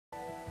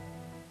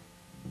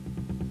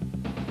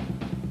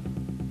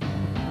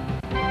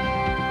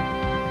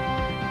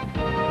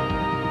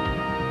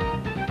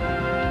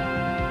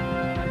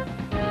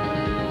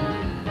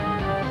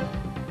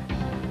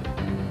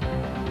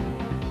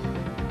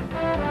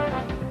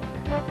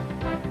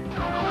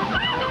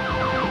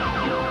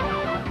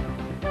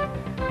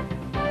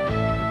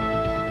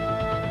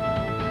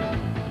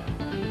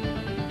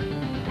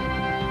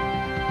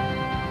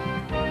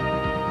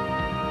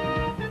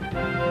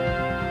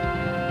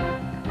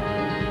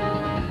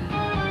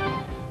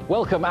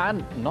Welcome,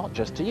 and not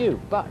just to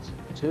you, but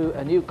to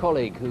a new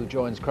colleague who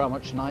joins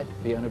Crimewatch tonight,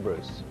 Fiona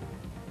Bruce.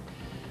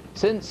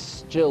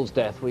 Since Jill's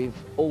death, we've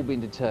all been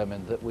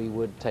determined that we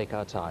would take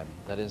our time,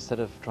 that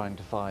instead of trying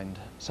to find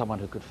someone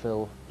who could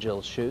fill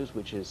Jill's shoes,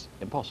 which is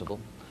impossible,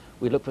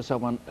 we look for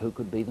someone who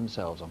could be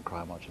themselves on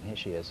Crimewatch, and here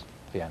she is,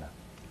 Fiona.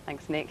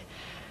 Thanks, Nick.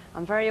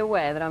 I'm very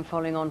aware that I'm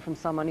following on from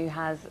someone who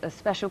has a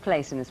special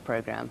place in this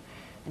programme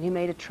and who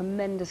made a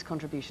tremendous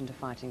contribution to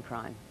fighting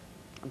crime.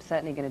 I'm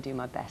certainly going to do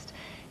my best.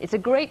 It's a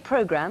great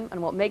programme,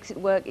 and what makes it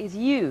work is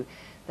you,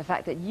 the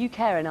fact that you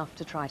care enough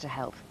to try to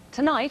help.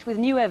 Tonight, with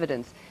new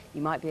evidence,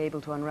 you might be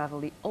able to unravel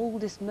the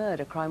oldest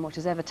murder Crimewatch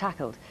has ever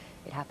tackled.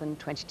 It happened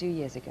 22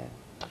 years ago.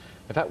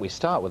 In fact, we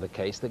start with a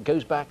case that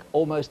goes back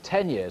almost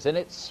 10 years, and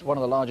it's one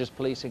of the largest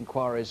police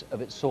inquiries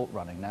of its sort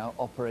running now,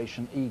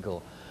 Operation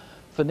Eagle.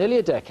 For nearly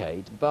a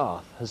decade,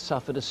 Bath has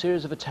suffered a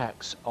series of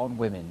attacks on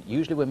women,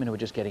 usually women who were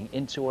just getting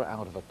into or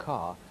out of a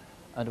car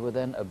and were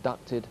then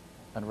abducted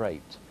and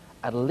raped.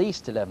 At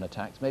least 11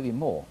 attacks, maybe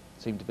more,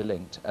 seem to be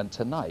linked, and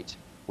tonight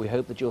we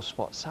hope that you'll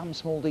spot some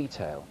small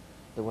detail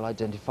that will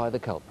identify the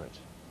culprit.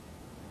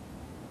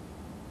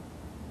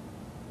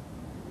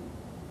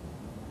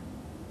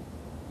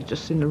 You're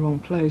just in the wrong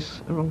place,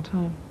 the wrong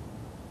time.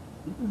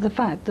 The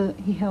fact that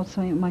he held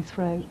something at my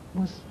throat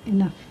was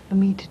enough for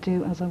me to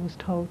do as I was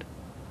told.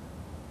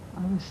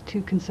 I was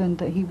too concerned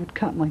that he would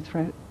cut my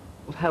throat.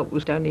 Help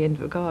was down the end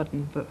of the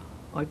garden, but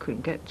I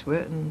couldn't get to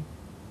it, and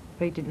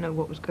they didn't know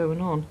what was going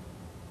on.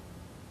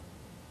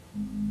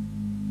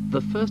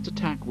 The first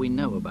attack we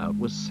know about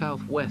was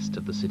southwest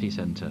of the city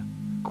centre,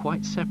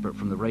 quite separate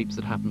from the rapes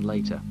that happened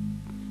later.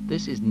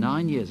 This is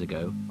 9 years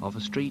ago, off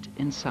a street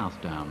in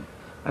Southdown.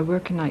 I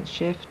work a night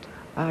shift.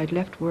 I'd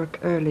left work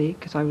early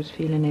because I was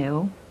feeling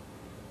ill,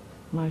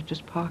 and I was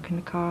just parking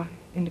the car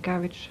in the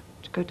garage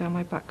to go down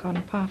my back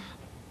garden path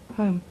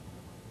home.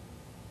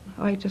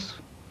 I just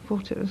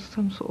thought it was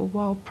some sort of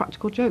wild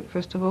practical joke,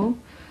 first of all.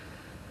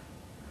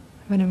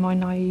 Then in my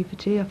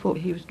naivety, I thought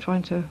he was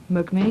trying to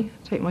mug me,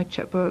 take my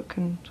checkbook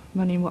and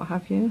money and what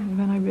have you, and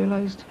then I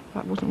realised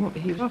that wasn't what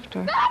he was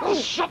after.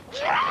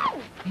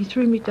 He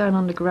threw me down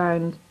on the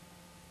ground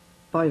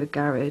by the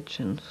garage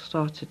and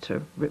started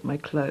to rip my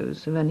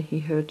clothes, and then he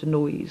heard the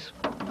noise,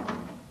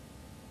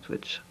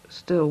 which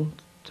still,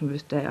 to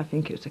this day, I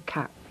think it was a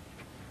cat.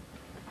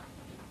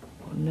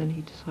 And then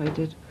he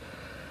decided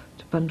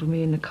to bundle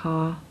me in the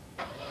car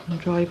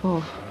and drive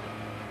off.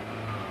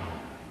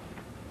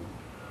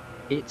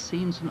 It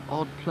seems an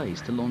odd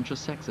place to launch a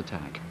sex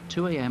attack,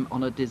 2 a.m.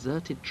 on a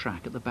deserted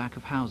track at the back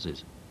of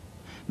houses.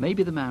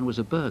 Maybe the man was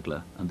a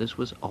burglar and this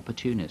was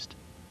opportunist.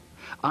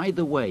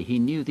 Either way, he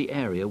knew the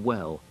area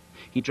well.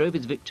 He drove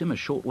his victim a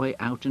short way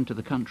out into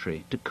the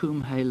country to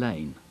Coombe Hay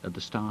Lane at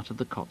the start of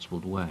the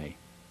Cotswold Way.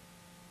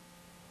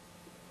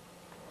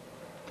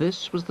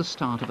 This was the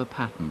start of a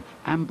pattern,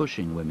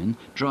 ambushing women,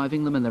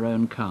 driving them in their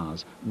own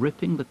cars,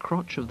 ripping the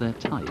crotch of their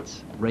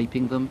tights,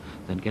 raping them,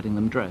 then getting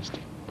them dressed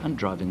and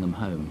driving them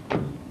home.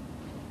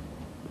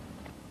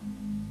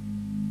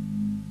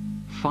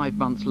 5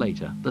 months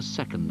later, the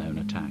second known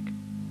attack.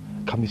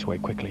 Come this way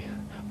quickly.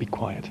 Be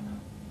quiet.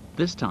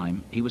 This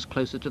time, he was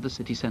closer to the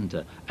city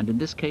centre, and in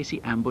this case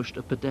he ambushed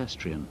a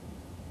pedestrian.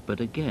 But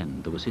again,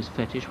 there was his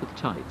fetish with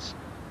tights.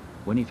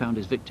 When he found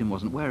his victim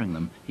wasn't wearing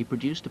them, he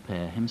produced a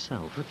pair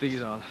himself. Put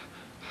these on.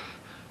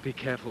 Be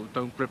careful,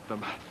 don't rip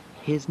them.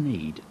 His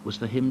need was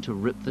for him to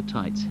rip the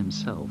tights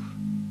himself.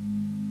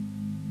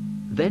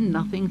 Then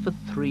nothing for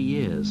 3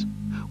 years.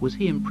 Was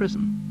he in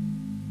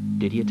prison?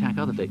 Did he attack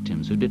other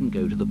victims who didn't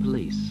go to the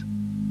police?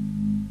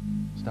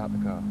 Start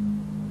the car.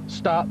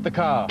 Start the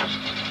car!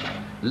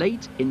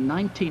 Late in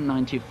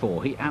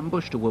 1994, he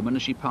ambushed a woman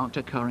as she parked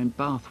her car in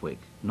Bathwick,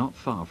 not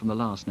far from the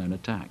last known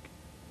attack.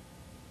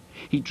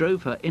 He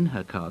drove her in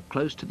her car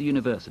close to the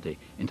university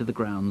into the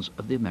grounds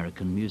of the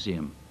American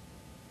Museum.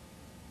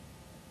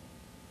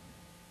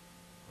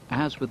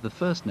 As with the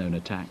first known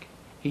attack,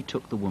 he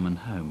took the woman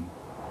home.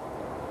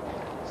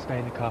 Stay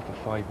in the car for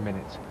 5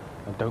 minutes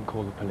and don't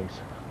call the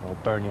police or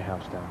I'll burn your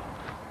house down.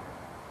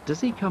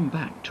 Does he come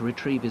back to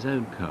retrieve his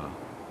own car?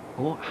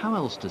 Or how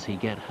else does he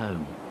get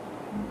home?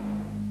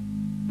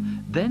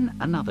 Then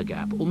another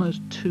gap,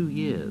 almost 2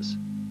 years.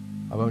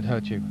 I won't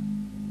hurt you.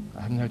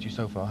 I haven't hurt you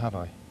so far, have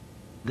I?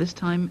 This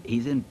time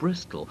he's in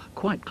Bristol,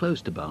 quite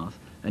close to Bath,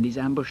 and he's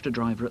ambushed a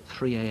driver at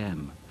 3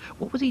 a.m.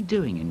 What was he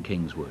doing in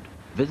Kingswood?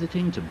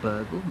 Visiting to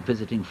burgle,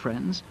 visiting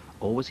friends,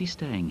 or was he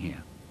staying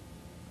here?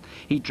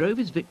 He drove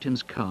his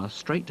victim's car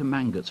straight to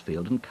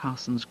Mangotsfield and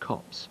Carson's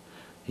Copse.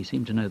 He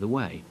seemed to know the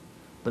way,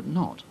 but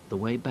not the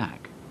way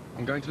back.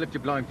 I'm going to lift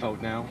your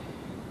blindfold now.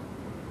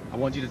 I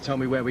want you to tell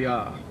me where we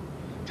are.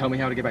 Tell me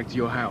how to get back to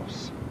your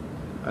house.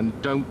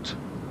 And don't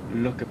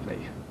look at me.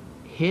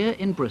 Here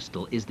in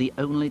Bristol is the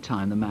only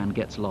time the man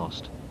gets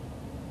lost.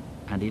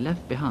 And he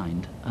left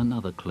behind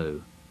another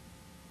clue.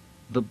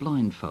 The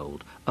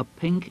blindfold, a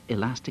pink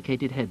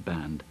elasticated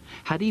headband.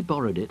 Had he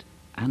borrowed it,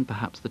 and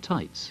perhaps the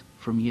tights,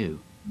 from you?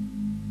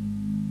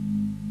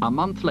 A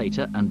month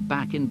later, and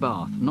back in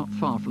Bath, not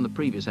far from the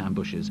previous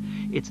ambushes,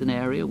 it's an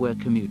area where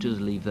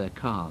commuters leave their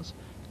cars.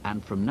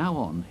 And from now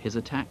on, his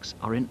attacks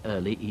are in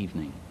early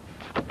evening.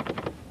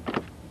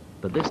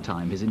 But this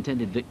time, his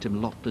intended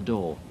victim locked the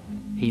door.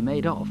 He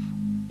made off,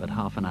 but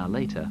half an hour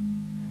later...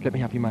 Let me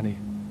have your money.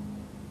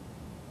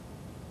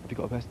 Have you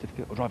got a birth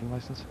certificate or driving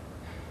licence?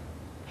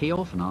 He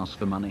often asks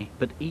for money,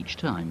 but each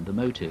time the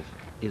motive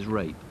is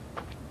rape.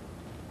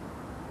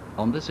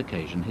 On this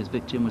occasion, his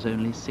victim was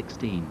only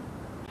 16.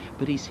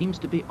 But he seems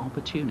to be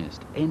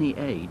opportunist, any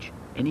age,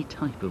 any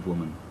type of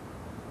woman.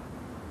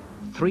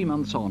 3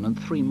 months on and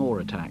 3 more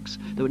attacks,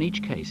 though in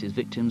each case his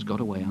victims got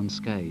away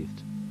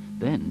unscathed.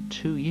 Then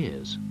 2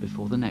 years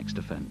before the next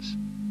offence.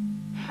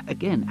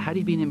 Again, had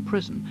he been in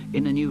prison,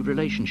 in a new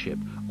relationship,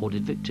 or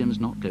did victims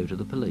not go to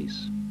the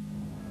police?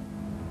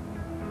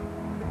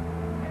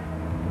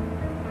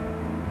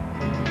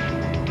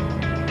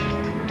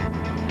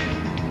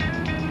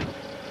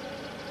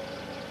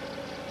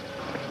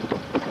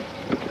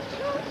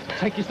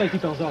 Take your safety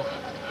belts off.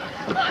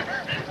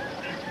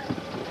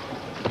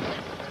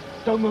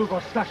 Don't move or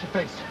I'll slash your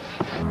face.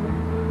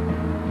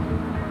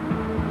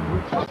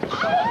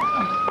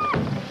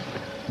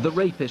 The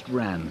rapist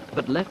ran,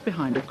 but left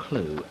behind a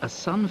clue, a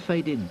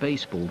sun-faded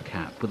baseball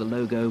cap with the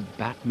logo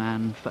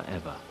Batman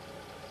Forever.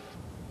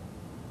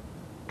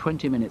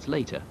 20 minutes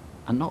later,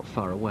 and not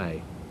far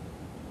away.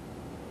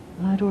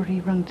 I'd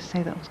already rung to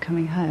say that I was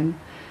coming home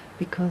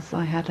because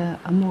I had a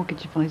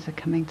mortgage advisor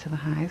coming to the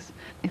house.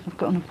 If I've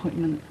got an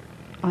appointment,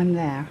 I'm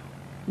there.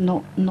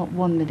 Not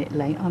 1 minute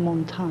late, I'm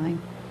on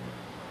time.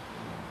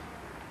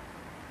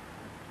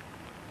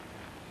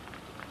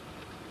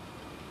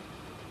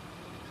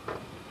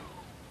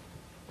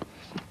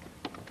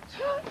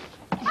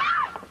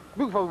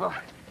 Move over.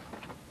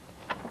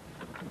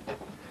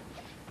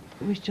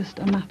 It was just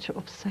a matter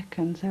of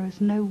seconds. There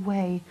was no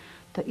way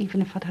that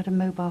even if I'd had a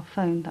mobile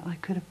phone that I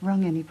could have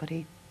rung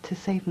anybody to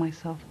save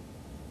myself.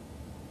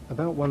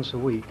 About once a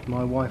week,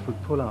 my wife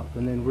would pull up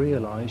and then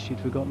realise she'd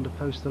forgotten to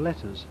post the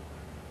letters.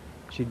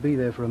 She'd be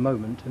there for a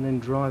moment and then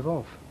drive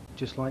off,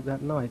 just like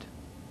that night.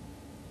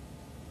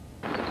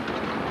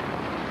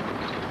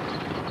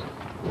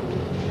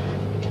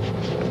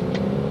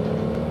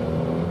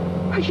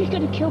 Are you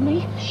going to kill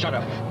me? Shut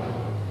up.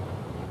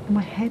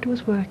 My head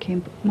was working,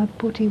 but my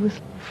body was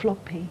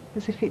floppy,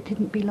 as if it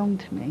didn't belong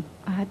to me.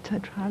 I had to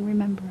try and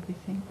remember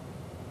everything.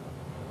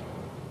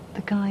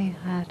 The guy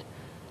had,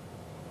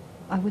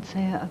 I would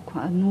say,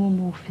 quite a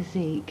normal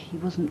physique. He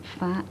wasn't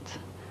fat,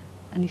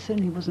 and he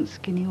certainly wasn't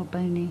skinny or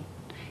bony.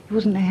 He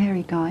wasn't a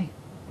hairy guy.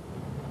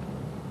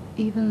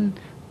 Even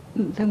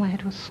though my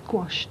head was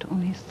squashed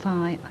on his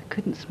thigh, I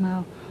couldn't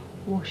smell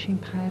washing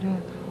powder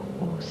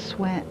or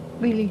sweat.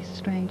 Really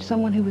strange.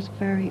 Someone who was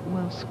very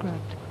well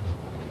scrubbed.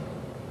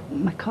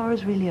 My car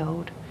is really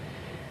old.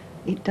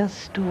 It does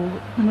stall,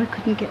 and I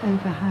couldn't get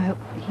over how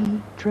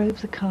he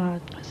drove the car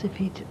as if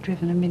he'd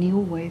driven a Mini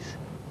Always.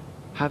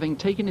 Having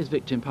taken his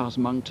victim past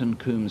Monkton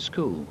Combe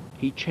School,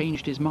 he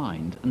changed his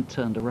mind and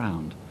turned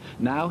around,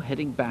 now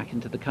heading back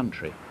into the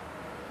country.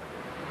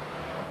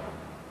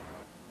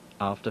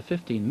 After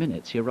 15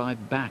 minutes, he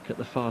arrived back at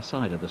the far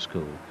side of the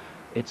school.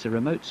 It's a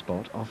remote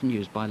spot often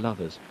used by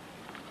lovers,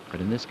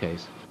 but in this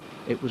case,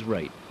 it was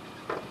rape.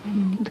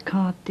 When the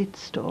car did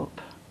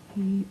stop,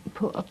 he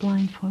put a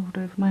blindfold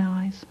over my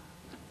eyes.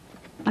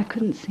 I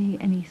couldn't see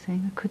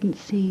anything. I couldn't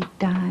see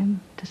down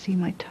to see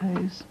my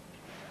toes.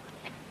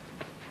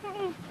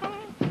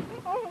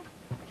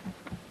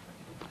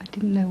 I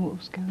didn't know what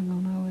was going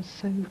on. I was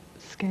so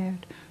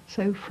scared,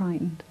 so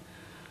frightened.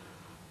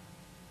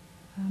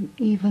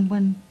 Even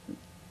when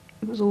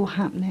it was all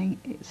happening,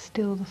 it's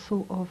still the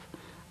thought of,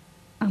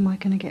 am I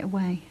going to get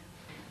away?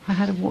 I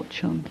had a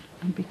watch on,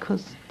 and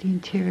because the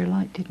interior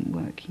light didn't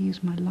work, he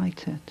used my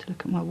lighter to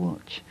look at my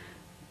watch.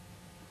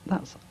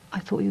 I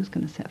thought he was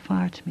going to set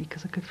fire to me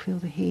because I could feel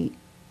the heat,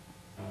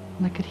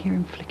 and I could hear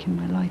him flicking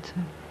my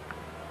lighter.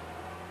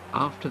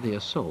 After the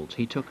assault,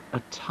 he took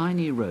a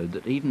tiny road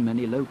that even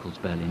many locals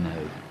barely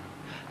know.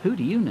 Who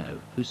do you know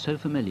who's so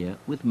familiar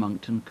with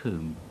Monkton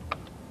Combe?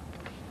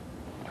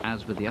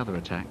 As with the other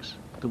attacks,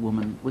 the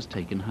woman was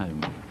taken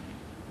home.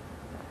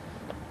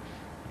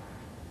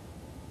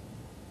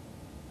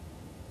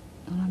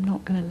 And I'm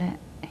not going to let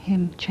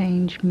him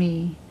change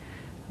me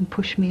and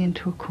push me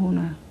into a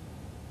corner.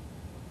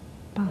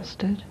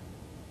 Bastard.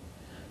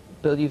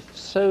 Bill, you've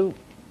so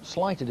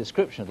slight a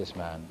description of this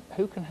man.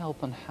 Who can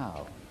help and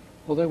how?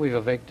 Although we've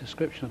a vague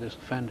description of this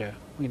offender,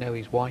 we know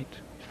he's white,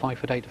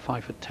 5'8" to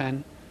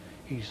 5'10".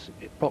 He's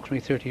approximately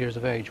 30 years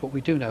of age. What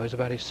we do know is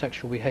about his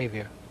sexual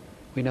behaviour.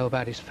 We know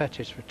about his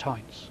fetish for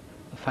tights,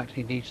 the fact that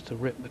he needs to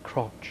rip the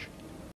crotch.